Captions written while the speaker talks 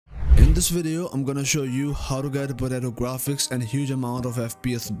In this video, I'm gonna show you how to get potato graphics and huge amount of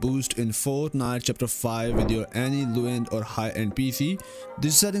FPS boost in Fortnite Chapter 5 with your any low-end or high-end PC.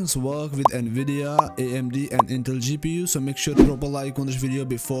 These settings work with NVIDIA, AMD and INTEL GPU, so make sure to drop a like on this video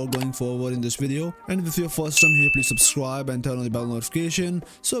before going forward in this video. And if you're first time here, please subscribe and turn on the bell notification.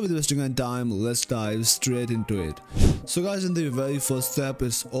 So with wasting any time, let's dive straight into it. So guys, in the very first step,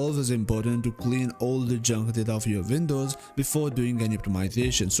 it's always important to clean all the junk data of your Windows before doing any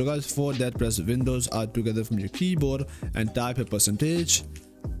optimization. So guys, for that, press Windows R together from your keyboard and type a percentage,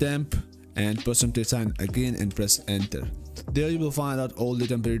 temp and percentage sign again and press enter. There you will find out all the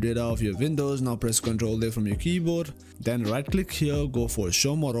temporary data of your Windows. Now press Ctrl A from your keyboard, then right click here, go for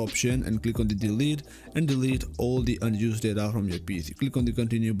show more option and click on the delete and delete all the unused data from your PC. Click on the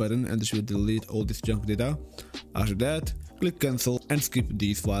continue button and this will delete all this junk data. After that, click cancel and skip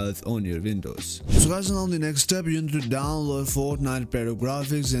these files on your Windows. So guys, now the next step, you need to download Fortnite Potato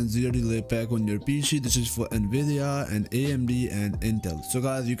Graphics and Zero Delay Pack on your PC. This is for NVIDIA and AMD and Intel. So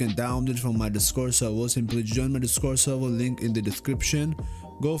guys, you can download it from my Discord server. Simply join my Discord server, link in the description.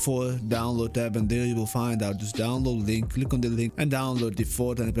 Go for download tab and there you will find out this download link. Click on the link and download the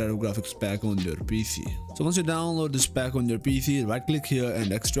Fortnite Potato Graphics pack on your PC. So once you download this pack on your PC, right click here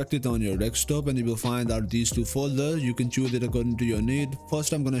and extract it on your desktop and you will find out these two folders. You can choose it according to your need.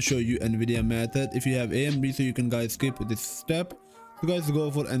 First, I'm gonna show you NVIDIA Method. If you have AMD, so you can guys skip this step. So guys, go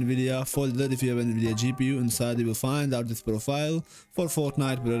for NVIDIA folder. If you have NVIDIA GPU, inside you will find out this profile for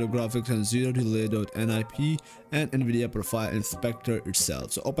Fortnite Potato Graphics and Zero Delay.nip and NVIDIA Profile Inspector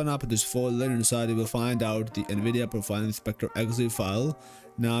itself. So open up this folder. Inside you will find out the NVIDIA Profile Inspector exe file.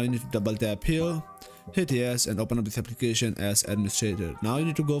 Now you need to double tap here, hit yes and open up this application as administrator. Now you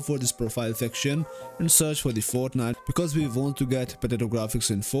need to go for this profile section and search for the Fortnite because we want to get potato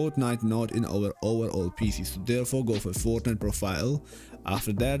graphics in Fortnite, not in our overall PC. So therefore go for Fortnite profile.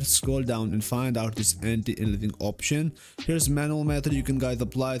 After that, scroll down and find out this anti-aliasing option. Here's manual method you can guys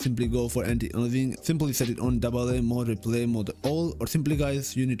apply. Simply go for anti-aliasing, simply set it on AA mode, replay mode all, or simply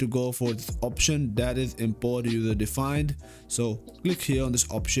guys you need to go for this option that is import user defined. So click here on this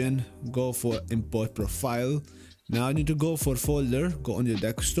option, go for import profile. Now you need to go for folder, go on your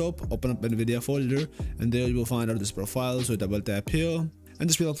desktop, open up NVIDIA folder and there you will find out this profile. So double tap here and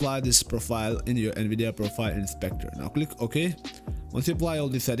this will apply this profile in your NVIDIA Profile Inspector. Now click OK. Once you apply all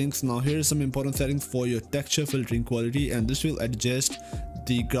the settings, now here is some important settings for your texture filtering quality and this will adjust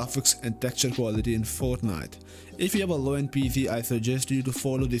the graphics and texture quality in Fortnite. If you have a low-end PC, I suggest you to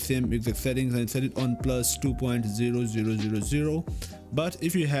follow the same exact settings and set it on plus 2.0000. But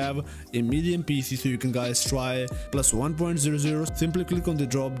if you have a medium PC, so you can guys try plus 1.00. Simply click on the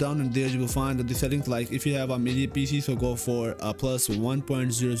drop down and there you will find the settings. Like if you have a medium PC, so go for a plus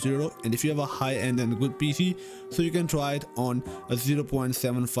 1.00, and if you have a high-end and good PC, so you can try it on a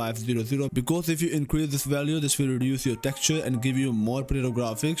 0.7500, because if you increase this value, this will reduce your texture and give you more potato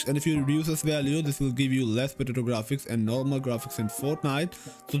graphics, and if you reduce this value, this will give you less potato graphics and normal graphics in Fortnite.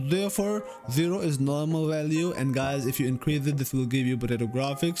 So therefore 0 is normal value, and guys if you increase it, this will give you potato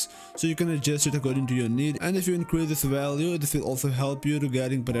graphics, so you can adjust it according to your need. And if you increase this value, this will also help you to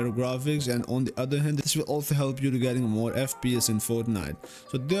getting potato graphics, and on the other hand, this will also help you to getting more FPS in Fortnite.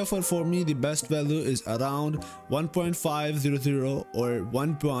 So therefore for me, the best value is around 1.500 or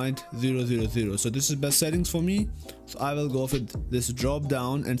 1.000. so this is best settings for me. So I will go with this drop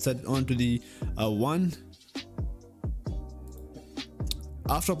down and set it on to the 1.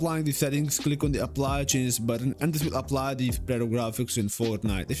 After applying the settings, click on the apply changes button and this will apply the potato graphics in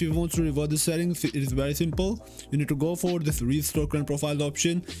Fortnite. If you want to revert the settings, it is very simple. You need to go for this restore current profile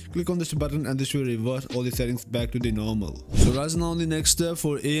option, click on this button and this will revert all the settings back to the normal. So guys, now the next step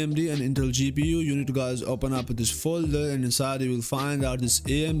for AMD and Intel GPU, you need to guys open up this folder and inside you will find out this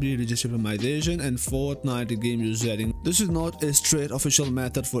AMD register optimization and Fortnite game user setting. This is not a straight official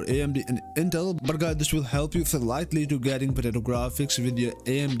method for AMD and Intel, but guys this will help you slightly to getting potato graphics with your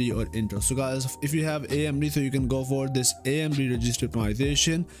AMD or Intel. So guys, if you have AMD, so you can go for this AMD register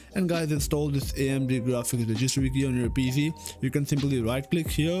optimization, and guys install this AMD graphics registry wiki on your PC. You can simply right click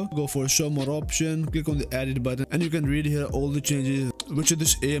here, go for show more option, click on the edit button and you can read here all the changes which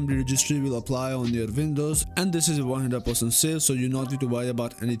this AMD registry will apply on your Windows, and this is 100% safe, so you don't need to worry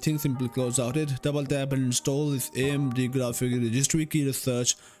about anything. Simply close out it, double tap and install this AMD graphics registry key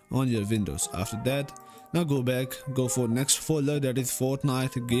research on your Windows. After that, now go back, go for next folder, that is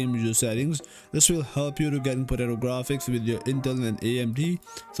Fortnite game user settings. This will help you to getting potato graphics with your Intel and AMD.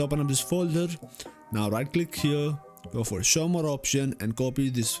 So open up this folder. Now right click here, go for show more option and copy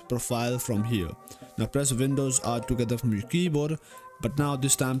this profile from here. Now press Windows R together from your keyboard, but now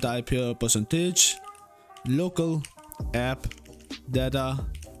this time type here percentage local app data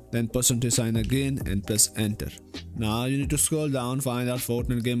then percentage sign again and press enter. Now you need to scroll down, find our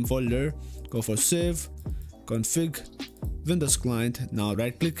Fortnite game folder, go for save, config, Windows client. Now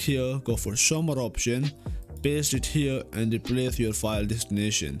right click here, go for show more option, paste it here and replace your file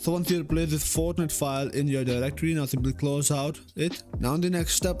destination. So once you replace this Fortnite file in your directory, now simply close out it. Now in the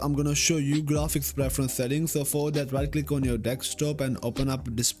next step, I'm gonna show you graphics preference settings. So for that, right click on your desktop and open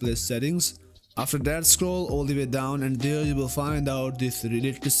up display settings. After that, scroll all the way down and there you will find out this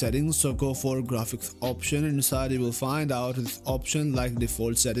related settings. So go for graphics option. Inside you will find out this option like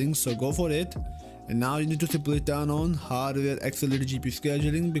default settings. So go for it. And now you need to simply turn on hardware accelerated GPU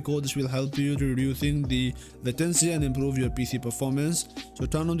scheduling, because this will help you to reducing the latency and improve your PC performance. So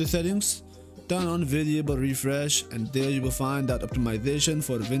turn on the settings, turn on variable refresh, and there you will find that optimization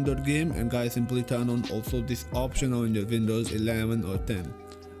for Windows game. And guys, simply turn on also this option on your Windows 11 or 10.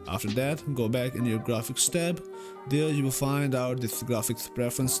 After that, go back in your graphics tab. There you will find out this graphics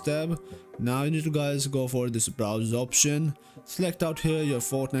preference tab. Now you need to guys go for this browse option. Select out here your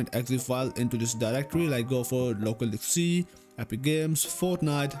Fortnite exe file into this directory, like go for local C, Epic Games,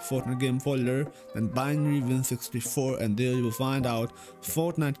 Fortnite game folder, then binary win64, and there you will find out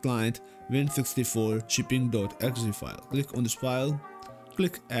Fortnite client win64 shipping.exe file. Click on this file,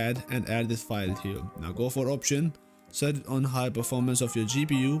 click add and add this file here. Now go for option, set it on high performance of your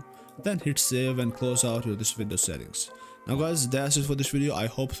GPU, then hit save and close out your this Windows settings. Now guys, that's it for this video. I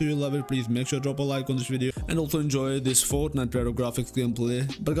hope so you love it. Please make sure to drop a like on this video and also enjoy this Fortnite retro graphics gameplay.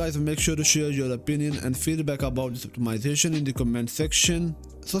 But guys, make sure to share your opinion and feedback about this optimization in the comment section.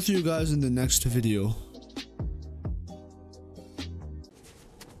 So see you guys in the next video.